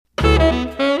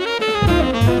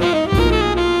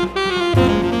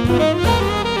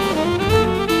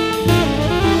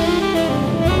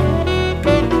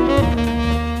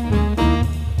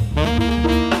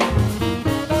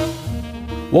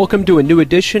Welcome to a new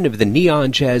edition of the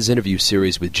Neon Jazz interview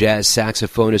series with jazz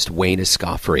saxophonist Wayne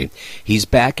Escoffery. He's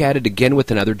back at it again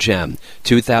with another gem,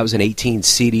 2018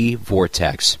 CD,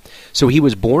 Vortex. So he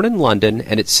was born in London,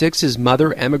 and at 6 his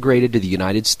mother emigrated to the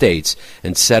United States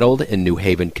and settled in New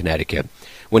Haven, Connecticut.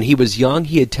 When he was young,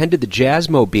 he attended the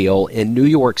Jazzmobile in New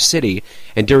York City,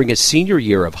 and during his senior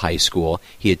year of high school,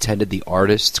 he attended the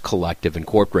Artists Collective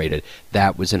Incorporated.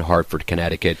 That was in Hartford,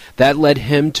 Connecticut. That led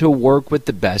him to work with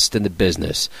the best in the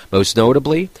business, most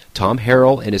notably Tom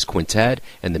Harrell and his quintet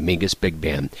and the Mingus Big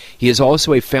Band. He is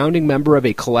also a founding member of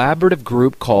a collaborative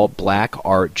group called Black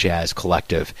Art Jazz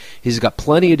Collective. He's got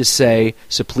plenty to say,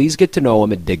 so please get to know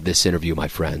him and dig this interview, my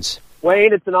friends.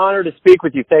 Wayne, it's an honor to speak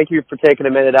with you. Thank you for taking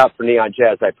a minute out for Neon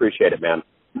Jazz. I appreciate it, man.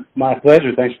 My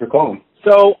pleasure. Thanks for calling.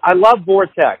 So I love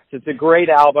Vortex. It's a great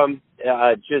album.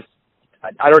 I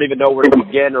don't even know where to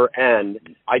begin or end.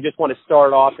 I just want to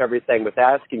start off everything with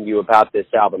asking you about this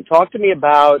album. Talk to me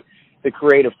about the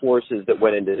creative forces that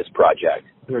went into this project.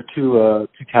 There are two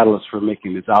catalysts for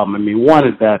making this album. I mean, one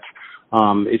is that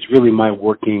it's really my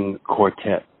working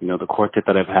quartet. You know, the quartet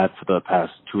that I've had for the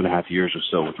past 2.5 years or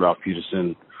so with Ralph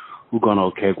Peterson,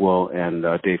 Ugano Okegwo, and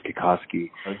Dave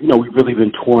Kikoski. You know, we've really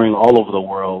been touring all over the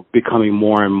world, becoming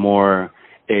more and more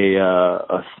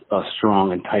a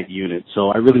strong and tight unit.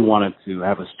 So I really wanted to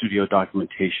have a studio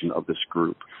documentation of this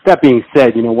group. That being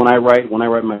said, you know, when I write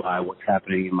what's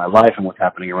happening in my life and what's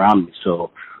happening around me.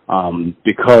 So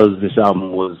because this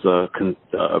album was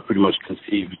pretty much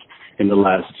conceived in the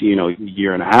last,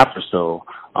 year and a half or so,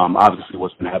 obviously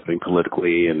what's been happening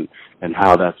politically and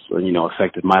how that's,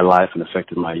 affected my life and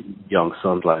affected my young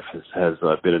son's life has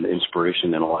been an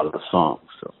inspiration in a lot of the songs.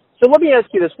 So let me ask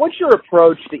you this. What's your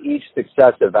approach to each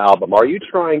successive album? Are you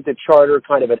trying to charter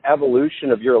kind of an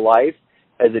evolution of your life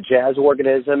as a jazz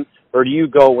organism, or do you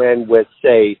go in with,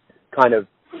 say, kind of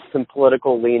some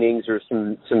political leanings or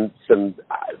some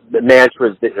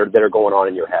mantras that are going on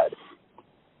in your head?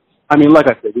 I mean, like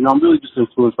I said, I'm really just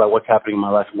influenced by what's happening in my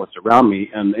life and what's around me.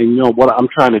 And what I'm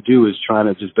trying to do is trying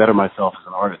to just better myself as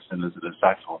an artist and as a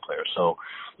saxophone player. So,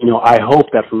 I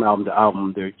hope that from album to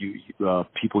album,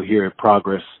 people hear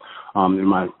progress in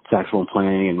my saxophone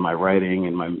playing and my writing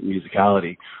and my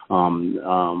musicality. And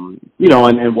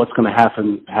what's going to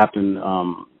happen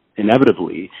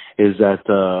inevitably is that,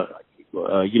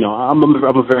 I'm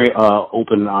a very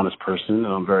open and honest person, and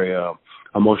I'm very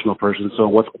emotional person. So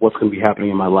what's going to be happening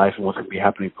in my life and what's going to be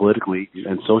happening politically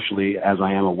and socially, as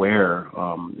I am aware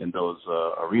in those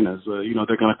arenas,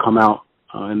 they're going to come out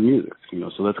in music.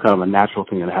 So that's kind of a natural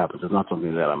thing that happens. It's not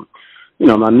something that I'm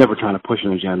never trying to push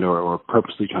an agenda or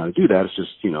purposely trying to do that. It's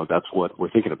just, that's what we're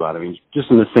thinking about. I mean, just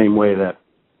in the same way that,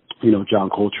 John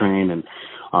Coltrane and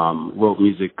wrote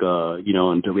music,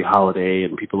 and Billie Holiday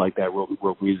and people like that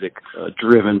wrote music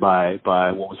driven by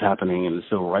what was happening in the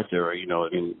civil rights era.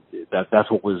 That's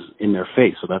what was in their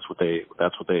face. So that's what they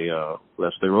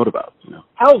wrote about.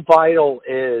 How vital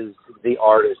is the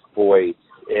artist's voice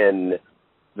in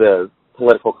the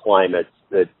political climates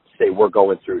that, say, we're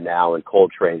going through now and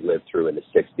Coltrane lived through in the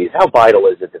 60s? How vital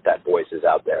is it that voice is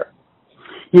out there?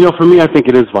 For me, I think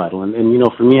it is vital. And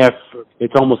for me,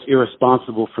 it's almost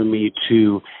irresponsible for me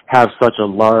to have such a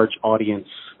large audience,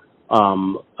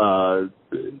 both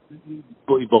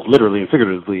literally and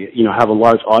figuratively, have a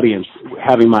large audience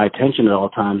having my attention at all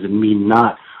times and me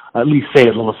not at least say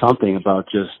a little something about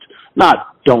just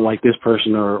not don't like this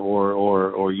person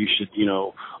or you should,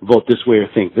 vote this way or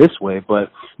think this way,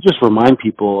 but just remind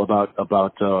people about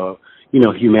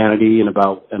humanity and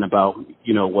about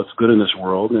what's good in this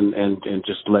world and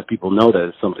just let people know that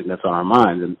it's something that's on our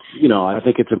mind. And I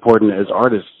think it's important as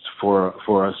artists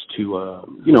for us to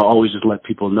always just let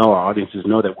people know, our audiences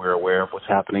know, that we're aware of what's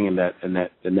happening and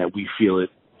that we feel it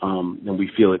and we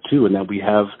feel it too, and that we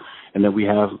have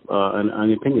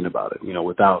an opinion about it,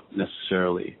 without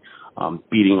necessarily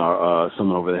beating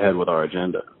someone over the head with our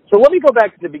agenda. So let me go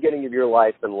back to the beginning of your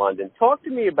life in London. Talk to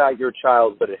me about your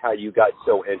childhood and how you got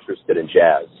so interested in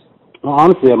jazz. Well,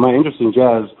 honestly, my interest in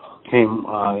jazz came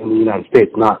in the United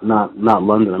States, not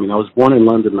London. I mean, I was born in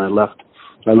London, and I left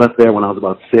there when I was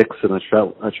about 6, and I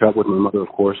traveled with my mother, of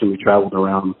course, and we traveled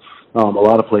around a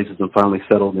lot of places and finally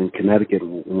settled in Connecticut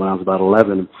when I was about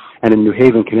 11. And in New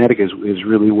Haven, Connecticut is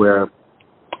really where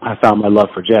I found my love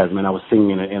for jazz. I mean, I was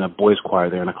singing in a boys' choir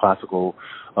there, in a classical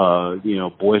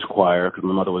boys' choir, because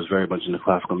my mother was very much into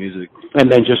classical music. And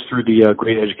then just through the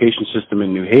great education system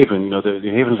in New Haven, New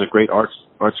Haven is a great arts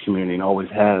community and always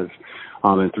has.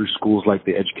 And through schools like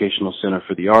the Educational Center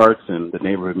for the Arts and the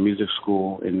Neighborhood Music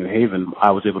School in New Haven,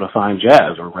 I was able to find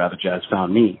jazz, or rather jazz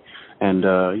found me. And,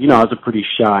 I was a pretty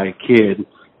shy kid.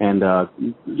 And,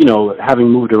 having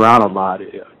moved around a lot,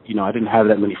 I didn't have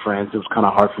that many friends. It was kind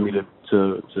of hard for me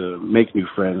to make new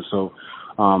friends. So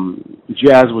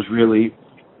jazz was really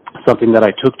something that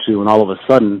I took to, and all of a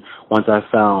sudden, once I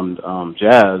found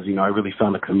jazz, I really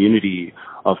found a community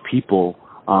of people,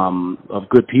 of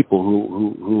good people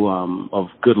who of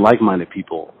good like-minded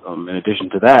people. In addition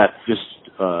to that, just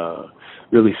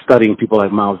really studying people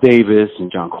like Miles Davis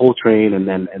and John Coltrane, and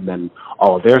then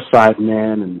all of their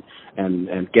sidemen,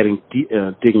 and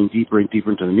digging deeper and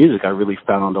deeper into the music, I really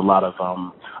found a lot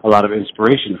of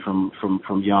inspiration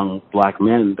from young black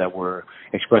men that were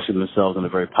expressing themselves in a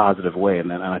very positive way,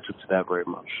 and I took to that very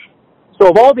much. So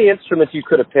of all the instruments you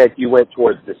could have picked, you went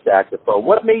towards the saxophone.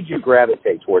 What made you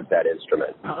gravitate towards that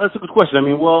instrument? That's a good question.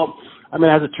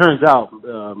 As it turns out,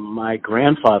 my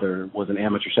grandfather was an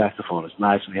amateur saxophonist, and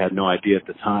I actually had no idea at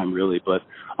the time, really. But,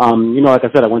 like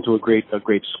I said, I went to a great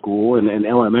school, and in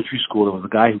elementary school, there was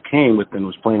a guy who came with and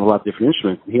was playing a lot of different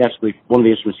instruments. One of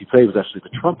the instruments he played was actually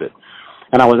the trumpet.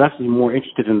 And I was actually more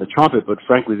interested in the trumpet, but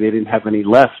frankly, they didn't have any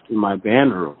left in my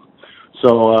band room.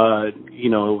 So,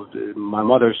 my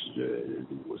mother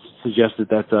suggested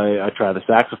that I try the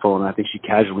saxophone, and I think she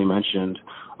casually mentioned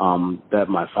that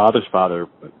my father's father,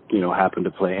 happened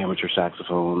to play amateur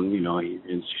saxophone,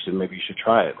 and she said maybe you should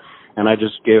try it. And I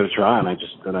just gave it a try, and I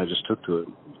just took to it.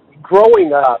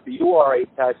 Growing up, you are a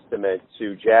testament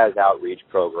to jazz outreach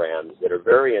programs that are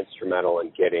very instrumental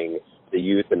in getting the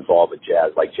youth involved with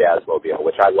jazz, like Jazzmobile,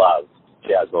 which I love,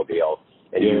 Jazzmobile.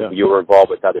 And you were involved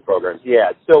with other programs.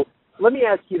 Yeah, so let me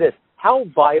ask you this. How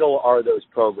vital are those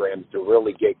programs to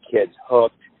really get kids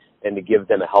hooked and to give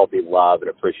them a healthy love and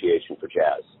appreciation for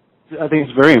jazz? I think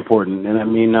it's very important. And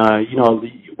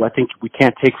I think we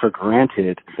can't take for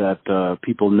granted that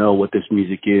people know what this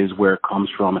music is, where it comes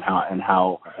from, and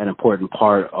how an important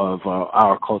part of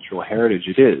our cultural heritage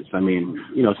it is. I'm a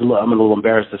little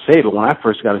embarrassed to say, but when I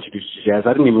first got introduced to jazz,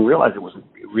 I didn't even realize it was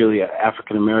really an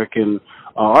African-American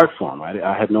art form.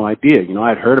 I had no idea.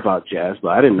 I'd heard about jazz,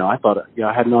 but I didn't know. I thought,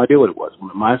 I had no idea what it was.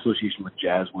 My association with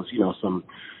jazz was, some,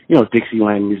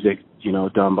 Dixieland music,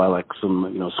 done by like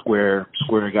some, square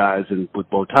guys and with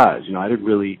bow ties. I didn't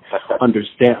really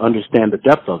understand the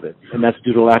depth of it, and that's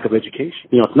due to lack of education.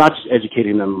 It's not just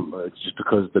educating them just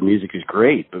because the music is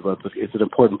great, but it's an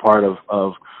important part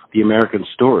of the American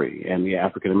story and the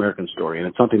African American story, and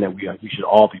it's something that we should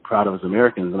all be proud of as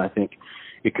Americans. And I think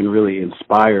it can really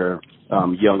inspire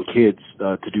young kids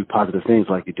to do positive things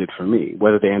like it did for me,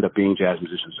 whether they end up being jazz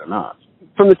musicians or not.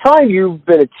 From the time you've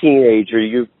been a teenager,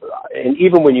 and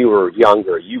even when you were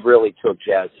younger, you really took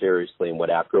jazz seriously and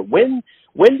went after it. When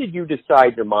did you decide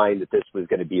in your mind that this was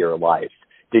going to be your life?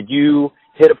 Did you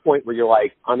hit a point where you're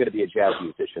like, I'm going to be a jazz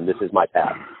musician, this is my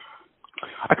path?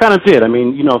 I kind of did. I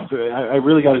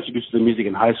really got introduced to the music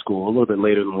in high school, a little bit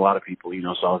later than a lot of people,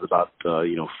 so I was about,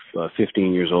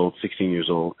 15 years old, 16 years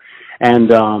old.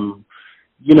 And,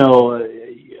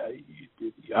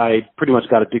 I pretty much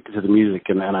got addicted to the music,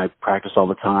 and I practiced all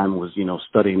the time, was,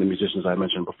 studying the musicians I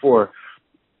mentioned before.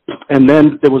 And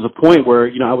then there was a point where,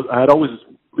 I had always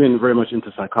been very much into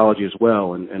psychology as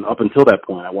well, and up until that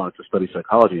point, I wanted to study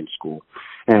psychology in school.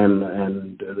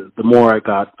 And the more I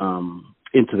got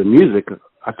into the music,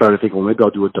 I started thinking, well, maybe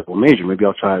I'll do a double major. Maybe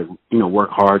I'll try, work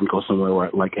hard and go somewhere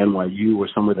like NYU or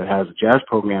somewhere that has a jazz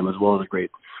program as well as a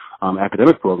great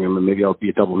academic program, and maybe I'll be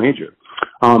a double major.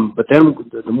 But then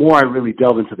the more I really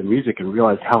delved into the music and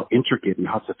realized how intricate and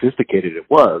how sophisticated it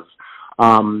was,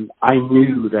 I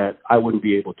knew that I wouldn't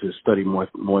be able to study more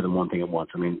than one thing at once.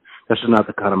 That's just not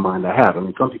the kind of mind I have.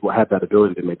 Some people have that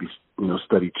ability to maybe,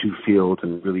 study two fields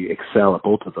and really excel at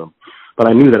both of them. But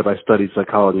I knew that if I studied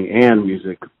psychology and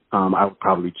music, I would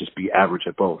probably just be average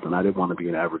at both, and I didn't want to be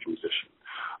an average musician.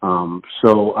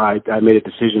 So I made a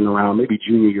decision around maybe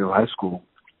junior year of high school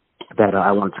that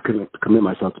I wanted to commit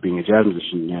myself to being a jazz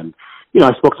musician. And,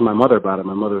 I spoke to my mother about it.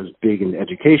 My mother was big in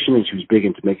education, and she was big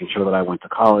into making sure that I went to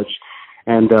college.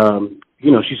 And,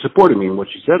 she supported me. And what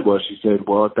she said, well,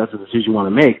 if that's a decision you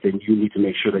want to make, then you need to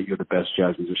make sure that you're the best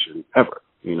jazz musician ever.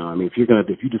 If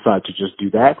you decide to just do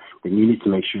that, then you need to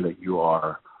make sure that you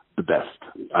are the best.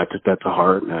 I took that to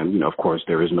heart, and, of course,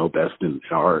 there is no best in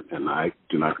art, and I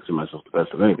do not consider myself the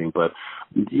best of anything, but,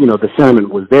 the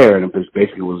sentiment was there, and it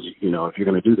basically was, if you're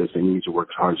going to do this, then you need to work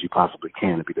as hard as you possibly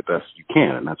can to be the best you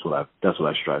can, and that's what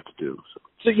I strive to do. So,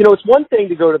 it's one thing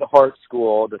to go to the Hart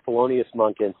School, the Thelonious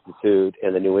Monk Institute,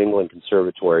 and the New England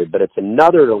Conservatory, but it's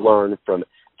another to learn from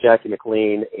Jackie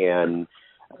McLean and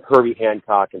Herbie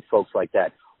Hancock and folks like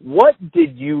that. What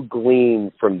did you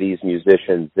glean from these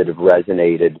musicians that have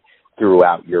resonated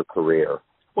throughout your career?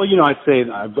 Well, I'd say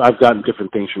I've gotten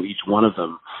different things from each one of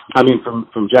them. I mean,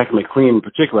 from Jackie McLean in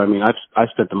particular, I mean, I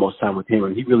spent the most time with him,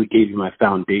 and he really gave me my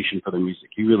foundation for the music.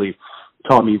 He really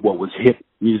taught me what was hip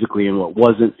musically and what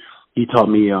wasn't. He taught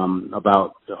me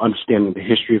about understanding the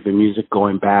history of the music,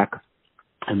 going back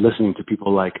and listening to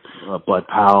people like Bud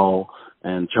Powell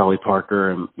and Charlie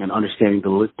Parker, and understanding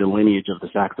the lineage of the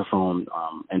saxophone,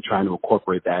 and trying to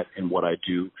incorporate that in what I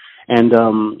do. And,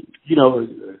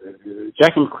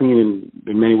 Jackie McLean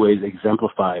in many ways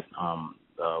exemplified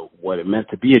what it meant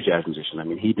to be a jazz musician. I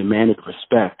mean, he demanded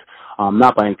respect,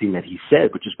 not by anything that he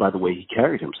said, but just by the way he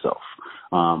carried himself.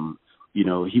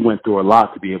 He went through a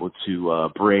lot to be able to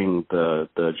bring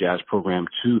the jazz program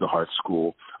to the Hart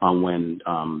School when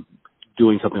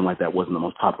doing something like that wasn't the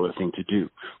most popular thing to do.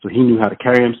 So he knew how to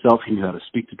carry himself. He knew how to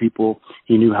speak to people.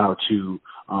 He knew how to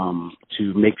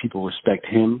make people respect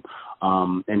him.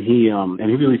 And he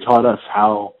really taught us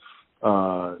how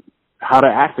to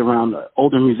act around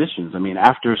older musicians. I mean,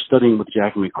 after studying with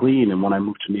Jackie McLean, and when I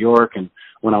moved to New York, and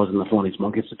when I was in the Thelonious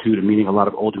Monk Institute and meeting a lot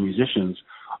of older musicians,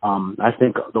 I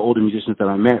think the older musicians that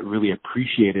I met really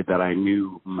appreciated that I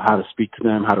knew how to speak to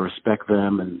them, how to respect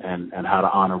them, and how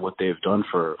to honor what they've done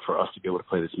for us to be able to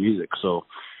play this music. So,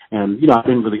 and I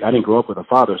didn't grow up with a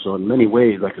father, so in many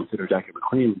ways I consider Jackie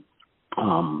McLean,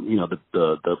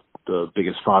 the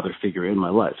biggest father figure in my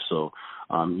life. So,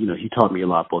 he taught me a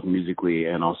lot, both musically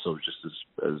and also just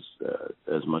as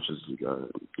much as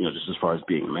just as far as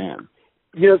being a man.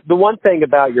 The one thing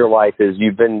about your life is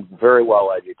you've been very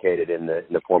well educated in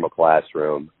the formal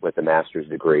classroom with a master's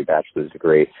degree, bachelor's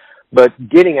degree. But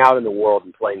getting out in the world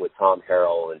and playing with Tom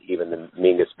Harrell and even the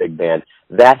Mingus Big Band,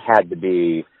 that had to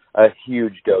be a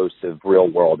huge dose of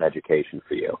real-world education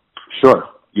for you. Sure.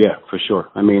 Yeah, for sure.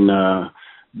 I mean,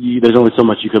 there's only so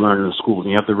much you can learn in the school. And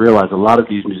you have to realize a lot of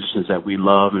these musicians that we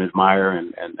love and admire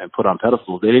and put on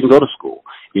pedestals, they didn't go to school.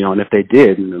 And if they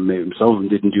did, and maybe some of them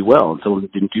didn't do well, and some of them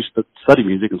didn't study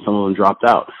music, and some of them dropped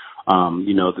out.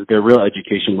 Their real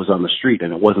education was on the street,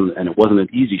 and it wasn't an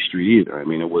easy street either. I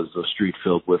mean, it was a street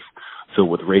filled with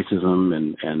racism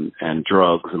and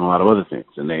drugs and a lot of other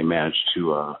things, and they managed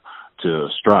to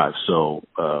strive. So,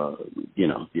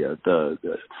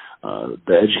 the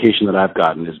education that I've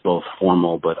gotten is both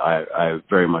formal, but I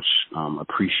very much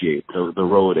appreciate the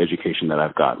road education that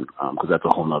I've gotten, because that's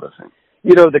a whole other thing.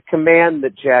 The command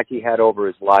that Jackie had over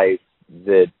his life,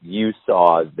 that you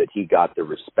saw that he got the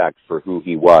respect for who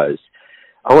he was.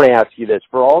 I want to ask you this.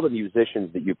 For all the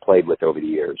musicians that you played with over the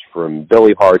years, from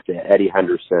Billy Hart to Eddie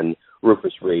Henderson,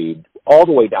 Rufus Reid, all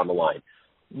the way down the line,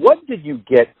 what did you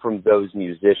get from those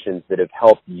musicians that have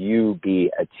helped you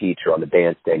be a teacher on the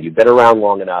bandstand? You've been around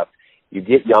long enough. You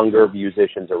get younger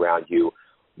musicians around you.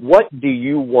 What do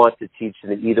you want to teach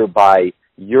them, either by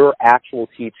your actual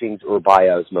teachings or by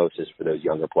osmosis for those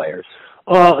younger players?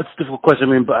 Well, it's a difficult question.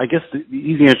 I mean, but I guess the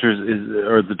easy answer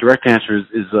or the direct answer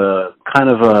is kind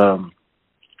of all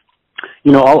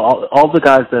the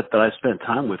guys that I spent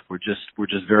time with were just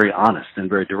very honest and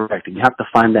very direct, and you have to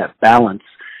find that balance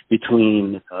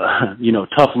between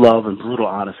tough love and brutal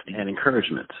honesty and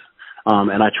encouragement.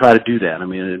 And I try to do that. I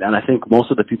mean, and I think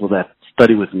most of the people that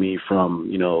study with me,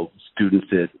 from students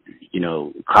at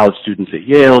college students at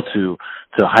Yale to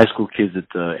high school kids at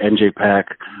NJPAC,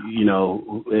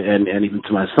 and even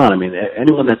to my son. I mean,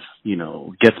 anyone that's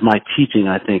gets my teaching,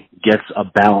 I think, gets a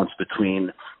balance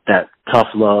between that tough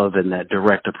love and that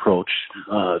direct approach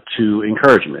to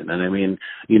encouragement. And I mean,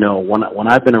 when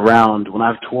I've been around, when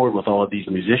I've toured with all of these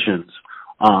musicians,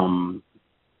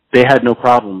 they had no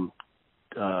problem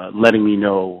letting me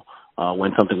know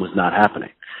when something was not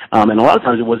happening. And a lot of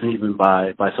times it wasn't even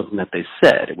by something that they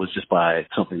said. It was just by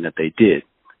something that they did,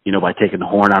 by taking the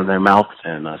horn out of their mouth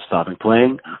and stopping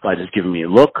playing, by just giving me a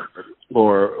look,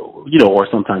 or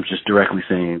sometimes just directly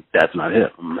saying, that's not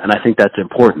it. And I think that's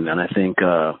important. And I think,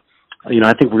 I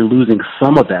think we're losing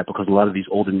some of that because a lot of these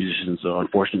older musicians,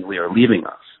 unfortunately, are leaving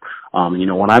us.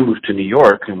 When I moved to New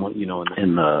York, and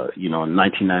in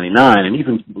 1999, and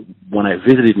even when I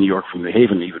visited New York from New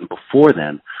Haven, even before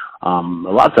then,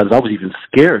 a lot of times I was even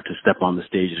scared to step on the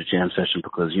stage at a jam session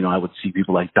because I would see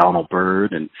people like Donald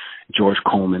Byrd and George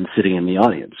Coleman sitting in the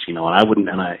audience, and I wouldn't,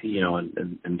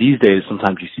 and these days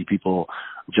sometimes you see people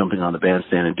jumping on the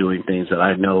bandstand and doing things that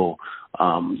I know,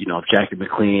 if Jackie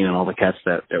McLean and all the cats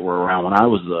that were around when I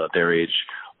was their age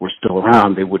were still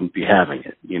around, they wouldn't be having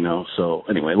it, So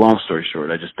anyway, long story short,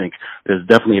 I just think there's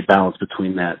definitely a balance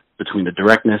between the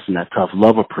directness and that tough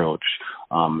love approach,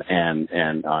 and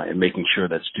making sure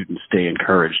that students stay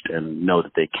encouraged and know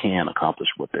that they can accomplish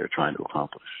what they're trying to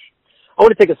accomplish. I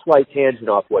want to take a slight tangent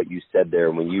off what you said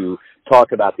there when you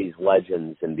talk about these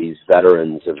legends and these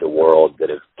veterans of the world that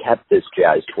have kept this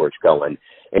jazz torch going.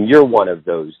 And you're one of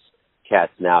those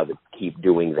cats now that keep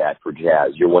doing that for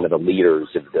jazz. You're one of the leaders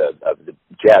of the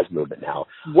jazz movement now.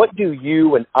 What do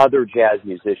you and other jazz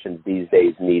musicians these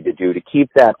days need to do to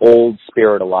keep that old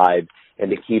spirit alive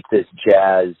and to keep this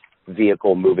jazz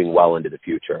vehicle moving well into the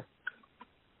future?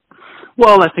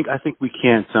 Well, I think we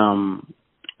can't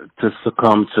to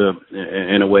succumb to,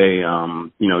 in a way,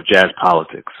 jazz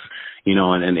politics,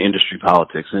 and industry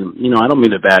politics. And I don't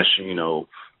mean to bash, anybody,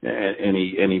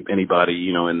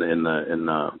 in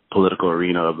the political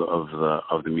arena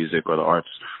of the music or the arts.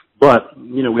 But,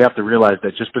 we have to realize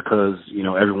that just because,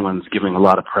 everyone's giving a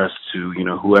lot of press to,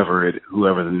 whoever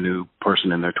the new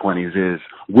person in their 20s is,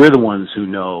 we're the ones who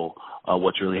know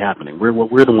what's really happening.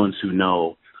 We're the ones who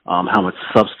know how much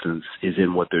substance is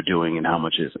in what they're doing and how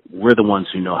much isn't. We're the ones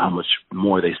who know how much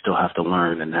more they still have to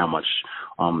learn and how much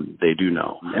they do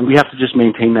know. And we have to just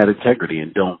maintain that integrity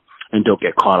and don't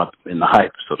get caught up in the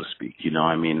hype, so to speak. It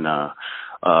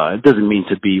doesn't mean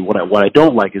to be what I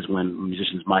don't like is when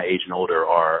musicians my age and older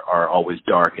are always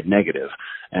dark and negative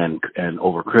and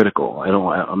overcritical.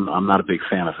 I'm not a big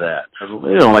fan of that.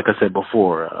 Like I said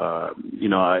before, I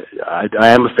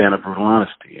am a fan of brutal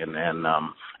honesty and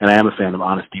I am a fan of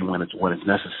honesty when it's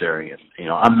necessary. And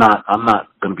I'm not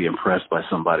going to be impressed by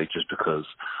somebody just because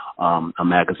a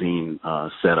magazine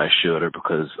said I should, or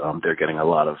because they're getting a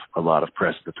lot of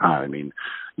press at the time. I mean,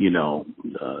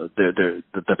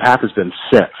 the path has been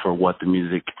set for what the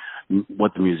music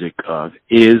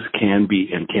is, can be,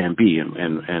 and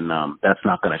that's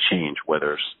not going to change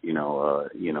whether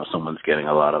someone's getting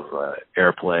a lot of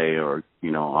airplay or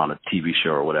on a TV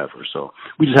show or whatever. So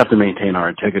we just have to maintain our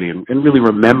integrity and really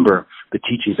remember the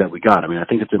teachings that we got. I mean, I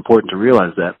think it's important to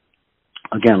realize that,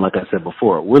 again, like I said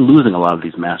before, we're losing a lot of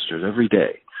these masters every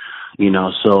day.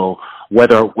 So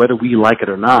whether we like it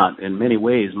or not, in many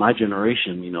ways, my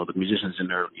generation, the musicians in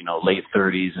their late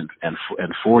 30s and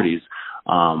 40s,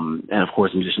 and of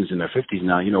course musicians in their 50s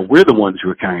now, we're the ones who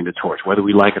are carrying the torch, whether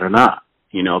we like it or not,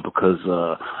 because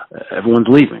everyone's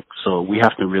leaving. So we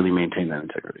have to really maintain that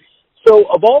integrity. So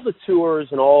of all the tours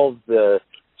and all of the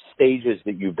stages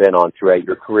that you've been on throughout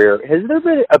your career, has there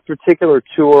been a particular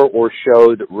tour or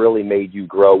show that really made you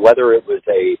grow, whether it was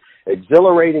a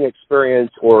exhilarating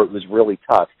experience or it was really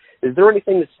tough? Is there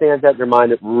anything that stands out in your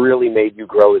mind that really made you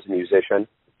grow as a musician?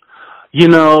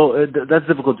 That's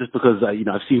difficult just because,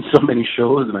 I've seen so many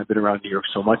shows and I've been around New York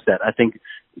so much that I think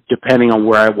depending on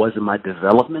where I was in my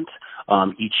development,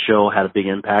 each show had a big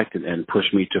impact and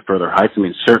pushed me to further heights. I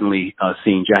mean, certainly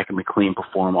seeing Jackie McLean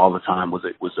perform all the time was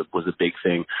a big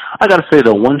thing. I got to say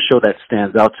though, one show that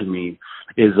stands out to me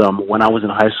is when I was in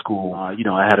high school. I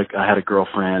had a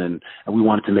girlfriend and we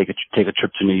wanted to take a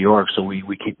trip to New York, so we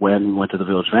went to the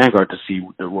Village Vanguard to see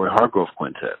the Roy Hargrove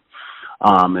Quintet.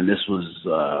 And this was,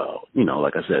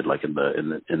 like I said, like in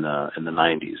the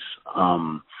 90s.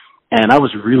 And I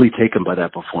was really taken by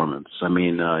that performance. I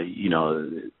mean,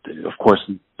 of course,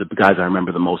 the guys I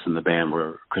remember the most in the band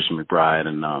were Christian McBride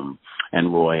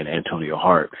and Roy and Antonio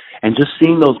Hart. And just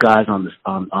seeing those guys on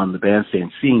the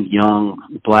bandstand, seeing young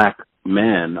black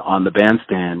men on the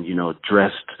bandstand,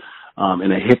 dressed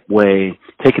in a hip way,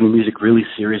 taking the music really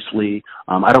seriously.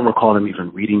 I don't recall them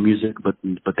even reading music, but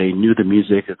they knew the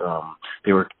music.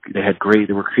 They were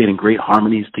creating great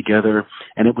harmonies together,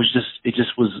 and it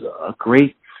just was a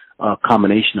great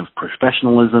combination of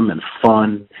professionalism and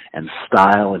fun and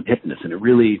style and hipness. And it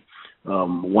really,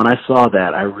 when I saw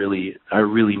that, I really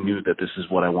knew that this is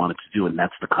what I wanted to do, and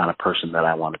that's the kind of person that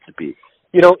I wanted to be.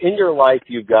 In your life,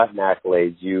 you've gotten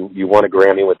accolades. You won a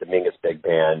Grammy with the Mingus Big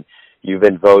Band. You've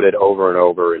been voted over and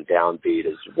over in Downbeat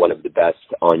as one of the best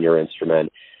on your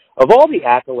instrument. Of all the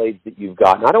accolades that you've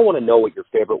gotten, I don't want to know what your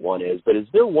favorite one is, but is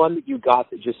there one that you got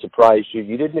that just surprised you?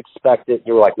 You didn't expect it, and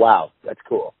you were like, wow, that's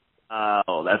cool.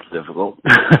 Oh, that's difficult.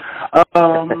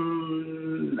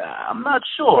 I'm not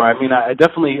sure. I mean, I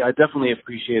definitely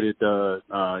appreciated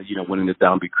winning the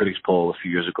Downbeat Critics Poll a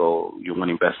few years ago. You're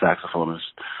winning Best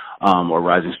Saxophonist or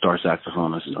Rising Star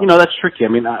Saxophonist. That's tricky. I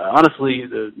mean, honestly,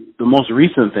 the most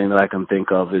recent thing that I can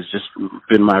think of is just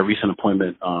been my recent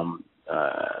appointment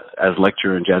as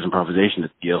lecturer in jazz improvisation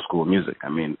at Yale School of Music. I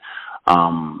mean,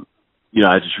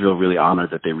 I just feel really honored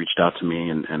that they reached out to me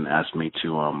and asked me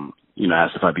to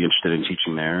asked if I'd be interested in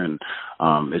teaching there, and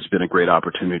it's been a great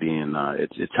opportunity, and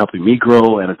it's helping me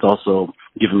grow, and it's also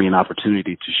given me an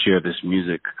opportunity to share this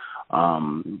music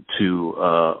to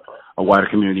a wider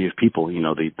community of people,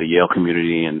 the Yale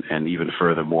community and even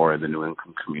furthermore in the New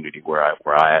England community where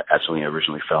I actually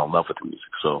originally fell in love with the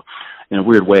music. So in a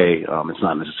weird way, it's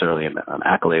not necessarily an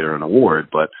accolade or an award,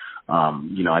 but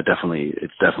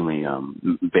it's definitely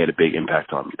made a big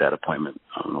impact on me, that appointment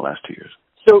in the last 2 years.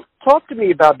 So talk to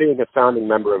me about being a founding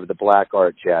member of the Black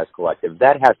Art Jazz Collective.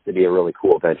 That has to be a really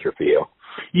cool venture for you.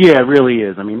 Yeah, it really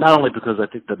is. I mean, not only because I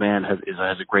think the band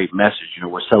has a great message,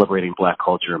 we're celebrating Black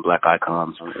culture and Black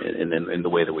icons in the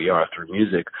way that we are through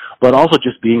music, but also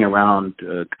just being around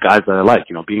guys that I like,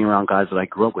 being around guys that I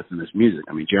grew up with in this music.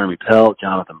 I mean, Jeremy Pell,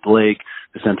 Jonathan Blake,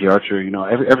 Vicente Archer,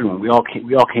 everyone. We all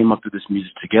came up through this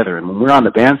music together, and when we're on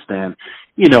the bandstand,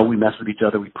 we mess with each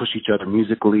other, we push each other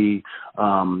musically.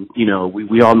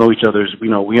 We all know each other's,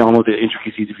 we all know the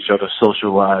intricacies of each other's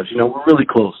social lives. We're really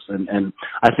close, and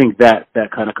I think that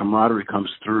kind of camaraderie comes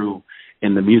through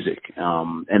in the music.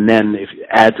 And then if you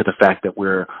add to the fact that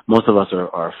most of us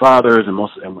are fathers, and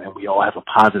we all have a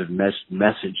positive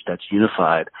message that's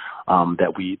unified,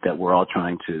 that we're all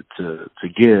trying to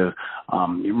give,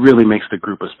 it really makes the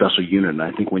group a special unit. And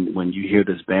I think when you hear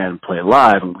this band play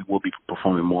live, and we will be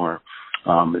performing more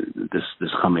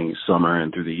this coming summer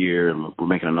and through the year, and we're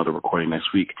making another recording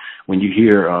next week. When you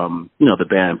hear the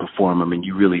band perform, I mean,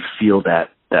 you really feel that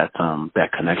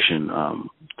connection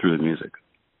through the music.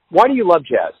 Why do you love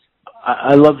jazz?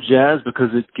 I love jazz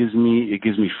because it gives me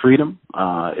freedom.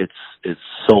 It's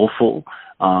soulful,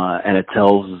 and it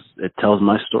tells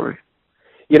my story.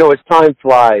 As time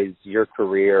flies, your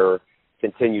career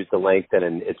continues to lengthen,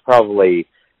 and it's probably,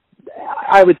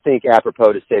 I would think,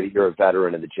 apropos to say that you're a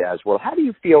veteran in the jazz world. How do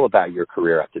you feel about your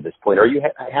career up to this point? Are you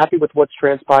happy with what's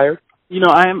transpired?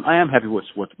 I am happy with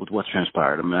what's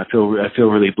transpired. I mean, I feel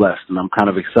really blessed, and I'm kind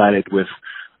of excited with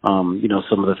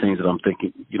some of the things that I'm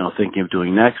thinking of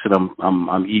doing next, and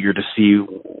I'm eager to see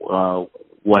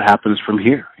what happens from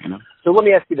here. So let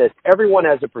me ask you this: everyone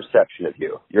has a perception of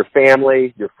you, your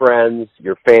family, your friends,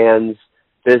 your fans,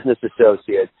 business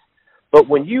associates. But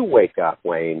when you wake up,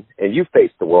 Wayne, and you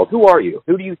face the world, who are you?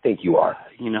 Who do you think you are?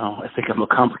 I think I'm a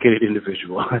complicated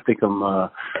individual. I think I'm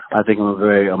a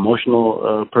very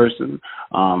emotional person.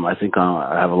 I think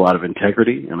I have a lot of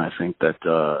integrity, and I think that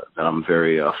I'm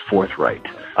very forthright.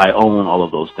 I own all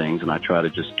of those things, and I try to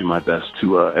just do my best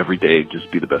to every day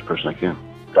just be the best person I can.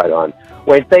 Right on.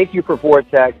 Wayne, thank you for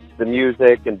Vortex, the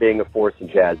music, and being a force in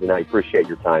jazz, and I appreciate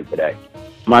your time today.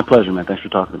 My pleasure, man. Thanks for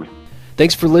talking to me.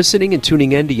 Thanks for listening and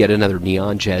tuning in to yet another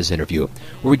Neon Jazz interview,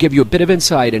 where we give you a bit of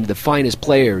insight into the finest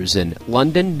players in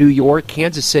London, New York,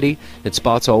 Kansas City, and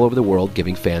spots all over the world,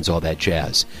 giving fans all that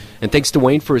jazz. And thanks to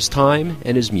Wayne for his time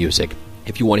and his music.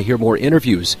 If you want to hear more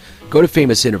interviews, go to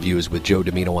Famous Interviews with Joe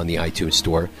Domino on the iTunes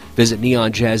Store. Visit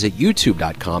neonjazz at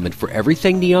youtube.com, and for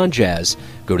everything Neon Jazz,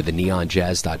 go to the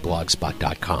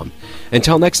neonjazz.blogspot.com.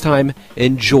 Until next time,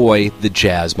 enjoy the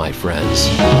jazz, my friends.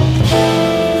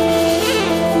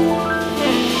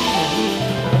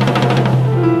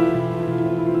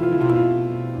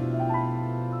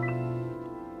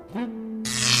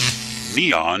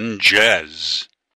 Neon Jazz.